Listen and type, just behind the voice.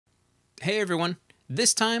Hey everyone!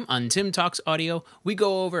 This time on Tim Talks Audio, we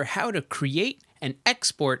go over how to create and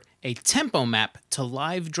export a tempo map to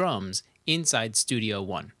live drums inside Studio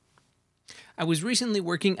One. I was recently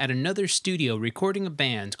working at another studio recording a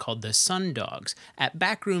band called the Sundogs at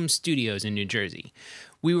Backroom Studios in New Jersey.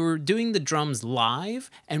 We were doing the drums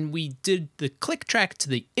live and we did the click track to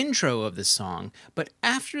the intro of the song, but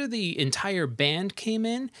after the entire band came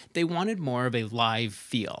in, they wanted more of a live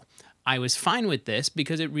feel. I was fine with this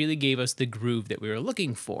because it really gave us the groove that we were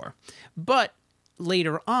looking for. But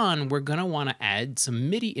later on, we're going to want to add some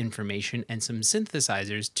MIDI information and some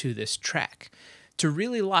synthesizers to this track. To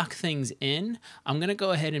really lock things in, I'm going to go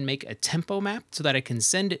ahead and make a tempo map so that I can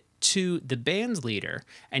send it to the band's leader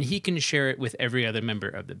and he can share it with every other member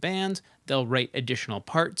of the band. They'll write additional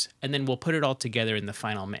parts and then we'll put it all together in the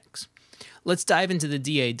final mix. Let's dive into the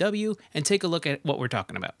DAW and take a look at what we're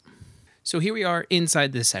talking about. So here we are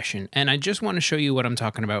inside this session, and I just want to show you what I'm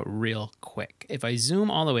talking about real quick. If I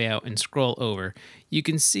zoom all the way out and scroll over, you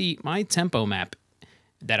can see my tempo map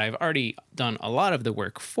that I've already done a lot of the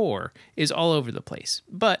work for is all over the place.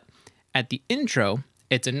 But at the intro,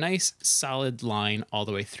 it's a nice solid line all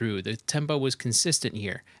the way through. The tempo was consistent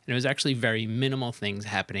here, and it was actually very minimal things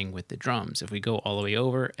happening with the drums. If we go all the way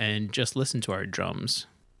over and just listen to our drums.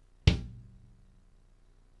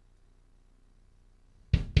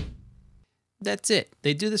 That's it.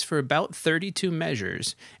 They do this for about 32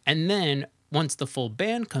 measures, and then once the full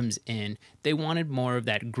band comes in, they wanted more of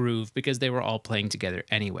that groove because they were all playing together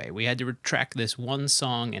anyway. We had to track this one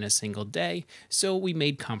song in a single day, so we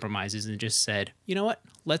made compromises and just said, you know what,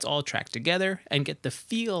 let's all track together and get the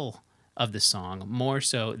feel of the song more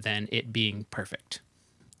so than it being perfect.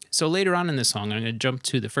 So later on in the song, I'm going to jump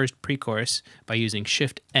to the first pre-chorus by using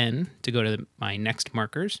Shift-N to go to my next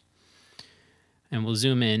markers. And we'll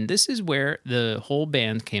zoom in. This is where the whole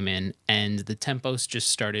band came in and the tempos just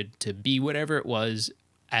started to be whatever it was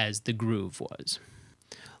as the groove was.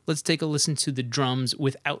 Let's take a listen to the drums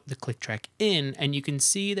without the click track in, and you can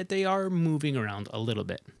see that they are moving around a little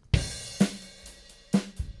bit.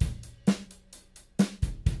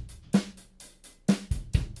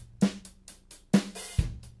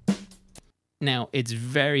 Now, it's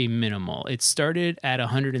very minimal. It started at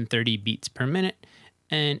 130 beats per minute.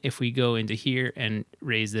 And if we go into here and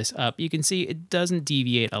raise this up, you can see it doesn't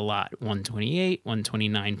deviate a lot. 128,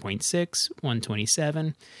 129.6,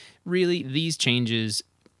 127. Really, these changes,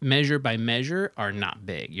 measure by measure, are not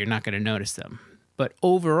big. You're not going to notice them. But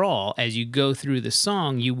overall, as you go through the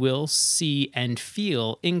song, you will see and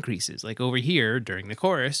feel increases. Like over here during the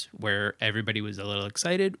chorus, where everybody was a little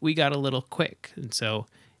excited, we got a little quick. And so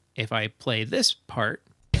if I play this part,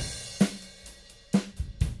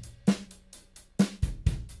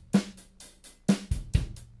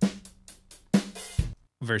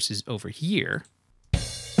 versus over here,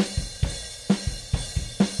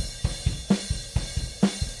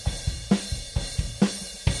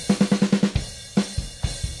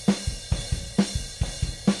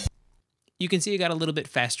 you can see it got a little bit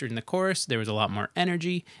faster in the chorus. There was a lot more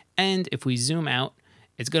energy. And if we zoom out,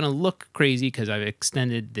 it's going to look crazy because I've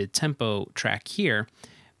extended the tempo track here.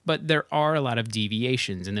 But there are a lot of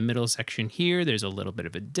deviations. In the middle section here, there's a little bit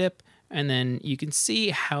of a dip. And then you can see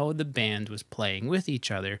how the band was playing with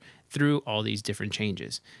each other through all these different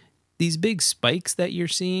changes. These big spikes that you're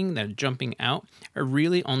seeing that are jumping out are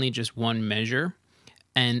really only just one measure.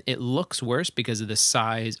 And it looks worse because of the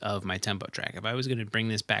size of my tempo track. If I was going to bring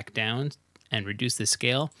this back down and reduce the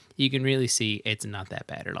scale, you can really see it's not that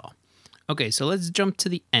bad at all. Okay, so let's jump to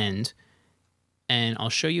the end. And I'll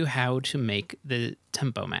show you how to make the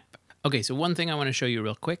tempo map. Okay, so one thing I want to show you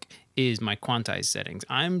real quick is my quantize settings.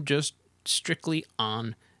 I'm just strictly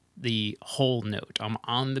on the whole note. I'm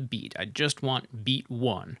on the beat. I just want beat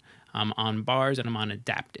 1. I'm on bars and I'm on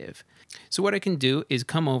adaptive. So what I can do is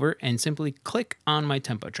come over and simply click on my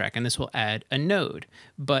tempo track, and this will add a node.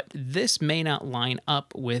 But this may not line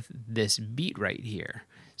up with this beat right here.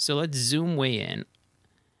 So let's zoom way in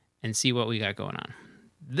and see what we got going on.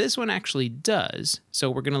 This one actually does, so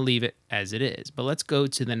we're going to leave it as it is. But let's go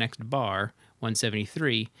to the next bar,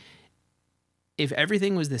 173. If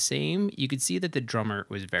everything was the same, you could see that the drummer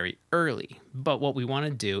was very early. But what we want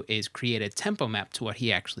to do is create a tempo map to what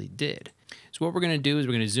he actually did. So what we're going to do is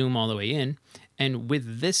we're going to zoom all the way in. And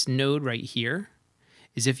with this node right here,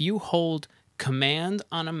 is if you hold Command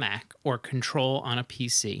on a Mac or Control on a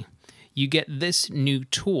PC, you get this new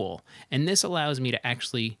tool. And this allows me to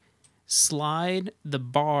actually slide the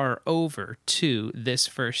bar over to this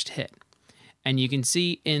first hit. And you can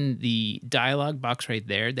see in the dialog box right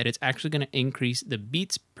there that it's actually going to increase the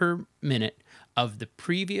beats per minute of the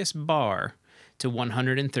previous bar to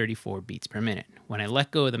 134 beats per minute. When I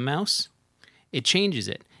let go of the mouse, it changes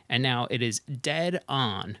it, and now it is dead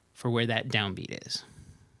on for where that downbeat is.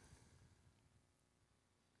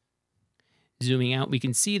 Zooming out, we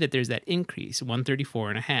can see that there's that increase,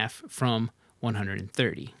 134.5 from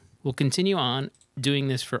 130. We'll continue on doing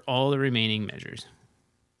this for all the remaining measures.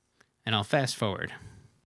 And I'll fast forward.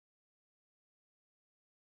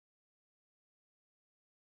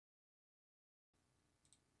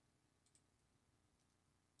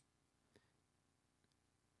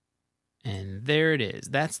 And there it is.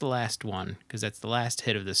 That's the last one, because that's the last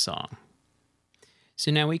hit of the song. So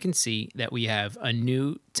now we can see that we have a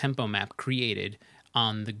new tempo map created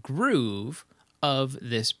on the groove of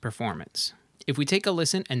this performance. If we take a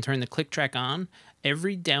listen and turn the click track on,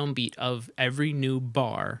 every downbeat of every new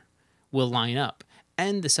bar will line up,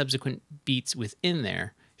 and the subsequent beats within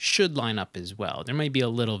there should line up as well. There might be a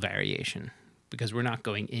little variation because we're not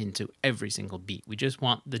going into every single beat. We just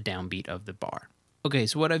want the downbeat of the bar. Okay,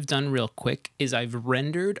 so what I've done real quick is I've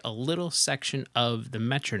rendered a little section of the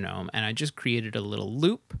metronome, and I just created a little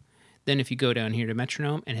loop. Then if you go down here to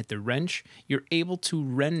metronome and hit the wrench, you're able to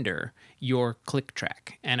render your click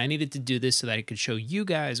track. And I needed to do this so that I could show you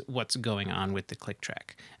guys what's going on with the click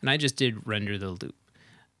track. And I just did render the loop.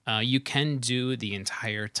 You can do the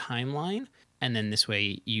entire timeline, and then this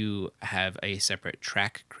way you have a separate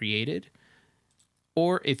track created.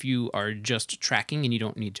 Or if you are just tracking and you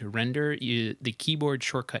don't need to render, the keyboard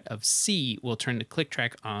shortcut of C will turn the click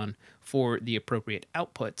track on for the appropriate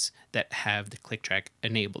outputs that have the click track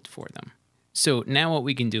enabled for them. So now what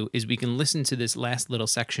we can do is we can listen to this last little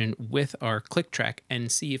section with our click track and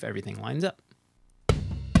see if everything lines up.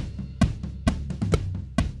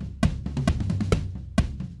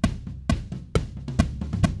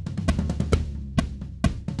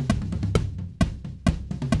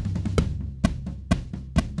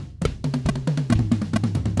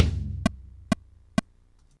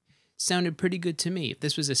 Sounded pretty good to me. If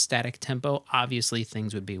this was a static tempo, obviously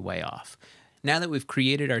things would be way off. Now that we've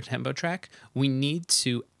created our tempo track, we need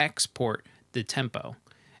to export the tempo.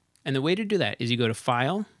 And the way to do that is you go to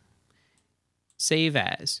File, Save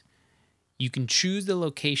As. You can choose the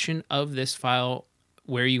location of this file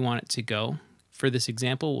where you want it to go. For this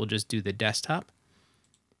example, we'll just do the desktop.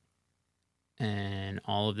 And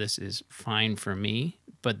all of this is fine for me,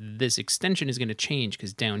 but this extension is going to change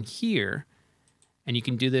because down here, and you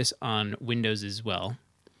can do this on Windows as well,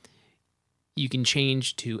 you can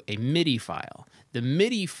change to a MIDI file. The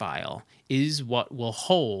MIDI file is what will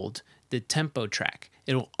hold the tempo track.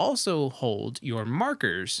 It will also hold your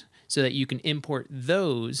markers so that you can import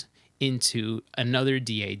those into another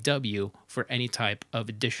DAW for any type of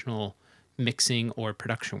additional mixing or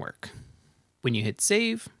production work. When you hit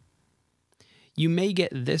save, you may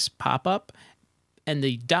get this pop up, and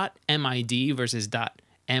the .mid versus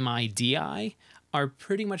 .midi are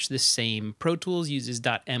pretty much the same. Pro Tools uses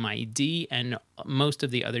 .mid, and most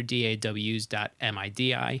of the other DAWs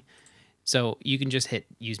 .midi. So you can just hit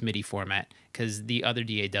use MIDI format, because the other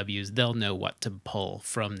DAWs, they'll know what to pull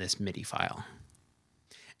from this MIDI file.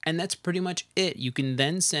 And that's pretty much it. You can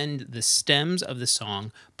then send the stems of the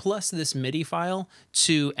song plus this MIDI file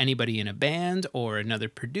to anybody in a band or another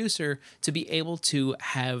producer to be able to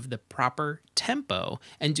have the proper tempo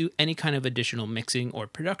and do any kind of additional mixing or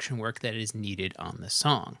production work that is needed on the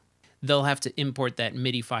song. They'll have to import that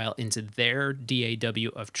MIDI file into their DAW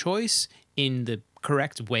of choice in the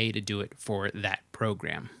correct way to do it for that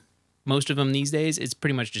program. Most of them these days, it's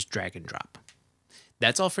pretty much just drag and drop.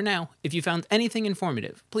 That's all for now. If you found anything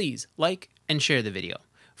informative, please like and share the video.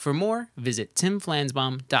 For more, visit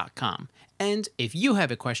timflansbaum.com. And if you have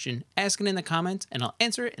a question, ask it in the comments and I'll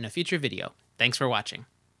answer it in a future video. Thanks for watching.